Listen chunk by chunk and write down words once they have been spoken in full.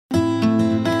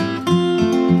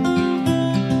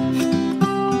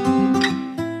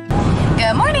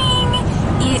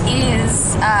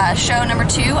show number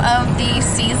 2 of the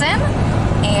season,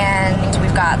 and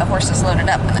we've got the horses loaded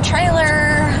up in the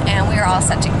trailer, and we are all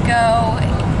set to go.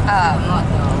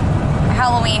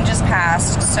 Halloween just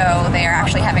passed, so they are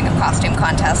actually having a costume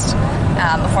contest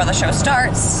before the show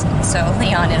starts. So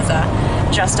Leon is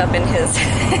dressed up in his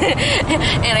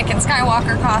Anakin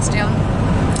Skywalker costume.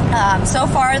 So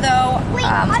far, though,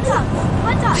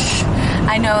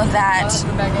 I know that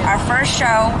our first show,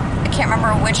 I can't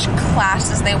remember which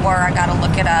classes they were, I gotta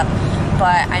look it up,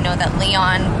 but I know that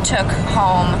Leon took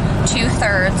home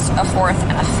 2/3, a 4th,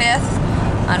 and a 5th.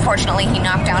 Unfortunately, he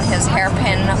knocked down his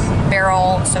hairpin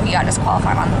barrel, so he got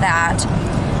disqualified on that.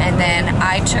 And then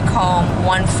I took home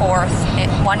 1/3,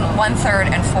 and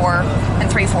 4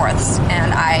 3/4,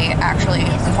 and I actually,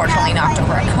 unfortunately, knocked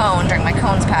over a cone during my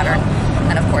cones pattern,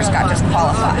 and of course got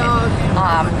disqualified.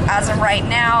 As of right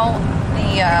now,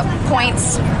 the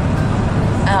points,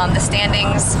 the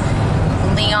standings,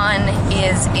 Leon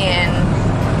is in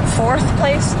 4th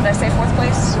place. Did I say 4th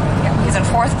place? Yeah, he's in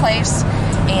 4th place,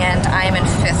 and I'm in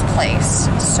 5th place.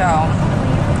 So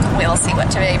we'll see what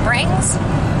today brings.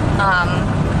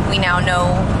 We now know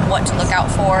what to look out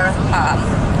for.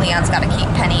 Leon's got to keep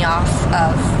Penny off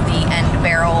of the end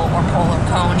barrel or pole or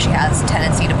cone. She has a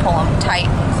tendency to pull them tight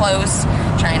and close,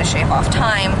 trying to shave off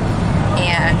time.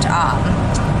 And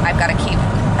I've got to keep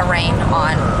a rein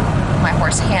on my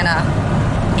horse Hannah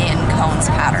in cones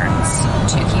patterns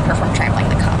to keep her from trampling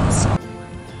the cones.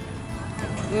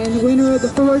 And the winner of the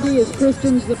 40 is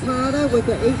Kristen Zapata with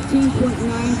a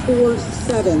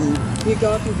 18.947. You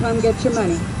go can come get your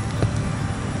money.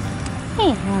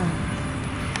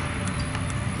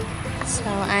 So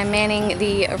I'm manning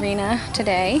the arena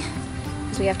today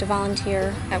because we have to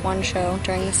volunteer at one show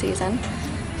during the season.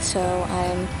 So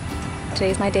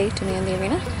today's my day to man the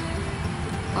arena.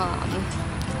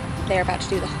 They're about to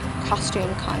do the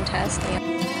costume contest.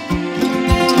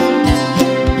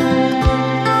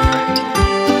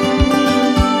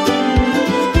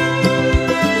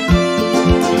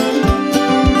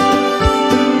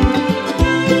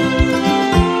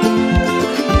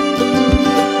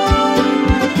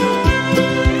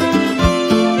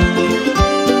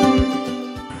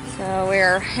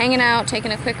 Hanging out,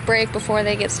 taking a quick break before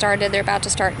they get started. They're about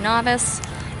to start novice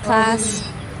class.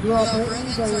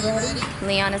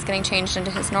 Leon is getting changed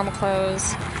into his normal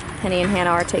clothes. Penny and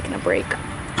Hannah are taking a break,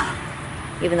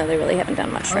 even though they really haven't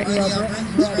done much right now.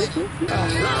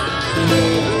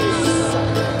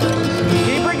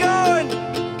 Keep her going!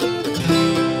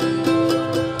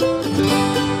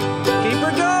 Keep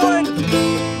her going!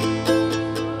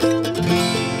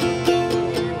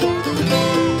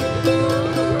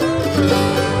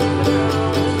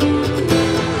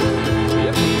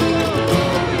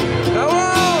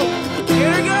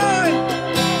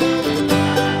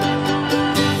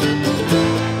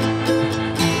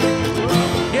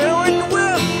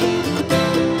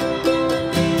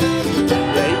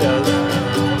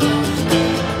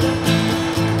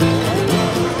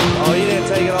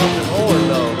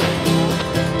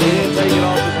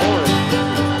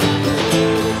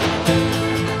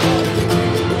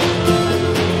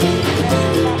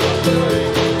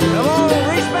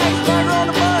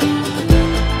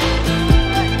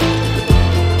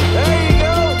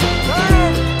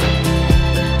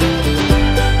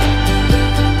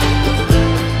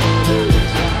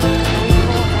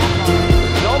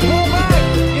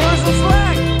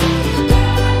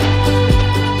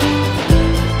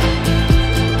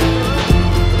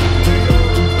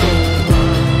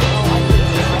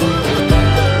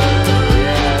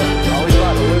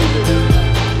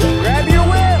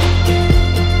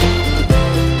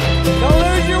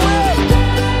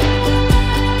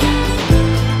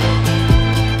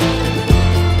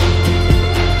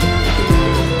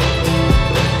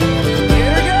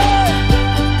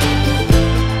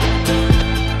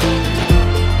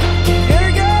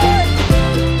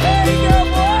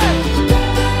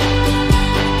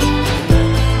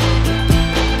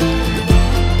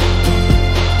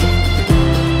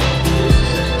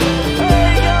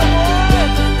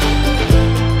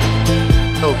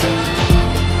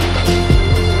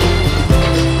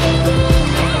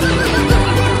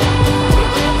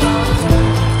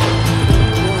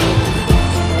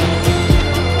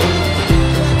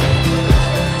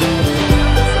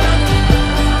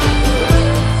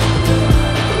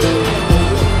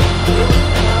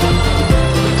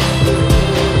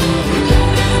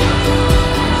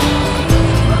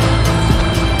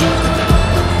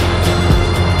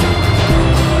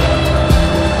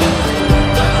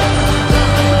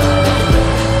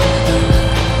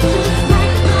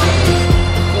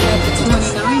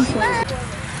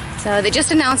 So they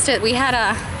just announced it. We had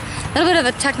little bit of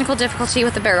a technical difficulty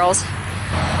with the barrels,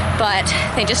 but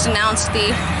they just announced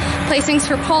the placings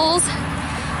for poles.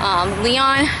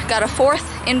 Leon got a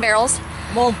 4th in barrels.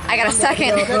 I got a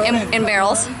 2nd in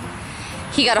barrels.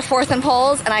 He got a 4th in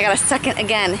poles, and I got a 2nd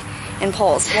again in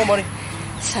poles.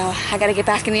 So I gotta get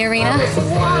back in the arena,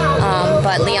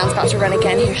 but Leon's about to run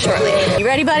again here shortly. You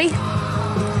ready, buddy?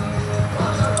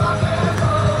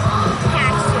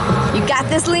 You got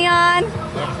this, Leon?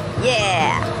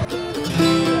 Yeah.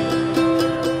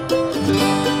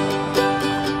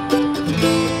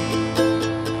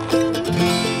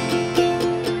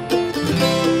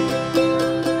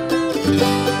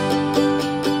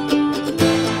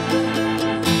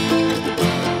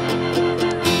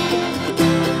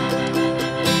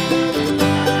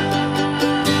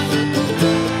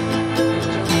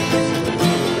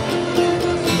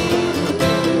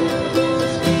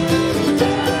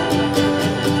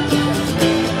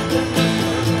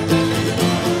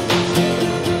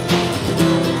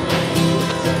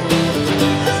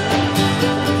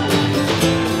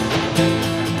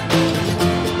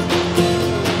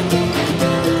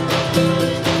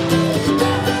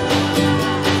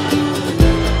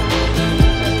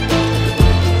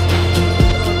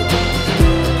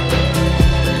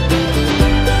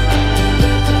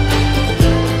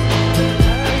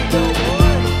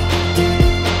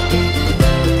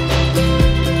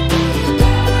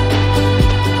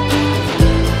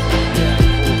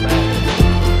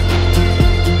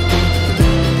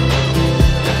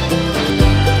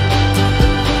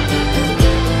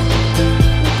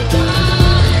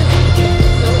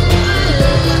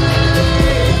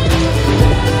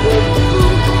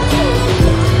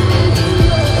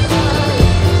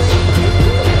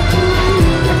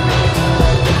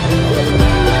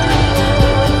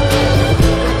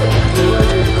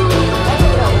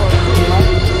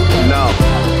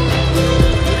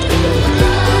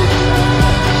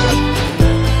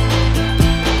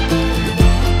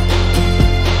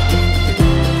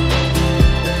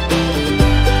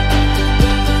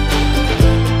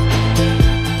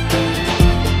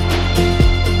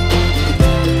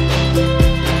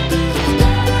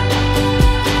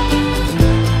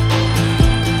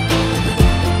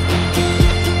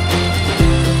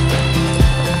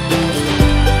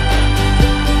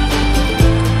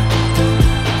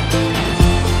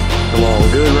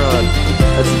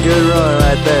 That's a good run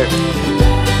right there.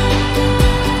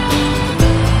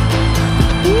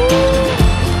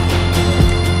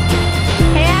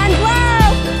 Hands low.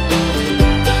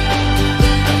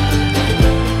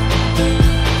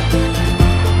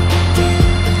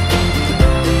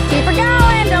 Keep her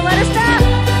going. Don't let her stop.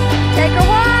 Take her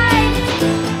wide.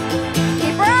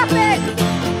 Keep her off it.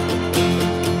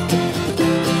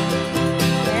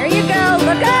 There you go.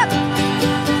 Look up.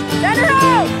 Send her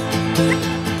home.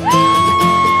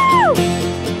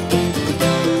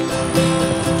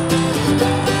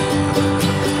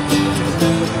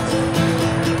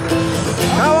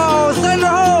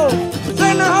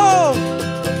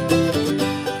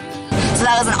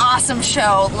 Awesome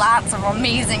show, lots of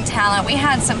amazing talent. We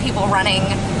had some people running,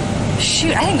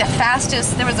 shoot, I think the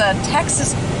fastest, there was a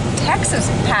Texas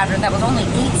pattern that was only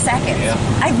 8 seconds. Yeah.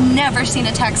 I've never seen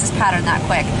a Texas pattern that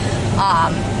quick.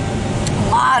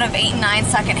 A lot of 8 and 9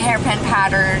 second hairpin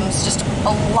patterns, just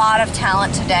a lot of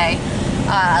talent today.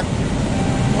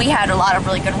 We had a lot of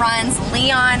really good runs.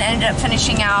 Leon ended up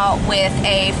finishing out with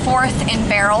a 4th in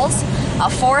barrels, a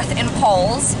 4th in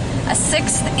poles, a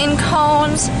 6th in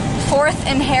cones, 4th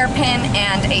in hairpin,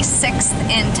 and a 6th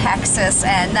in Texas,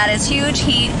 and that is huge.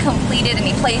 He completed and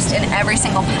he placed in every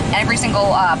single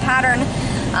pattern.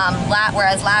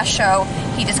 Whereas last show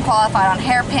he disqualified on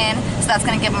hairpin, so that's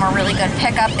going to give him a really good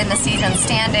pickup in the season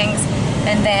standings.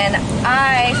 And then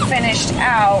I finished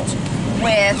out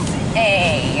with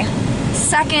a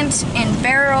 2nd in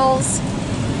barrels,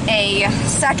 a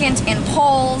 2nd in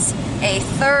poles, a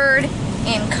 3rd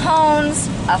in cones,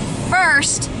 a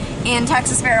 1st in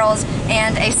Texas barrels,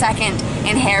 and a 2nd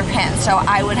in hairpin. So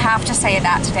I would have to say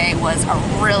that today was a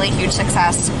really huge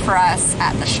success for us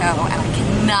at the show, and I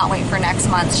cannot wait for next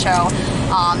month's show.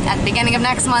 At the beginning of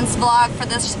next month's vlog for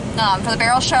this for the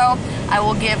barrel show, I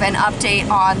will give an update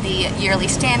on the yearly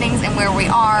standings and where we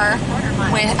are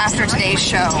after today's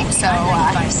show. So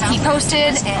keep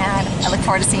posted, and I look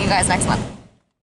forward to seeing you guys next month.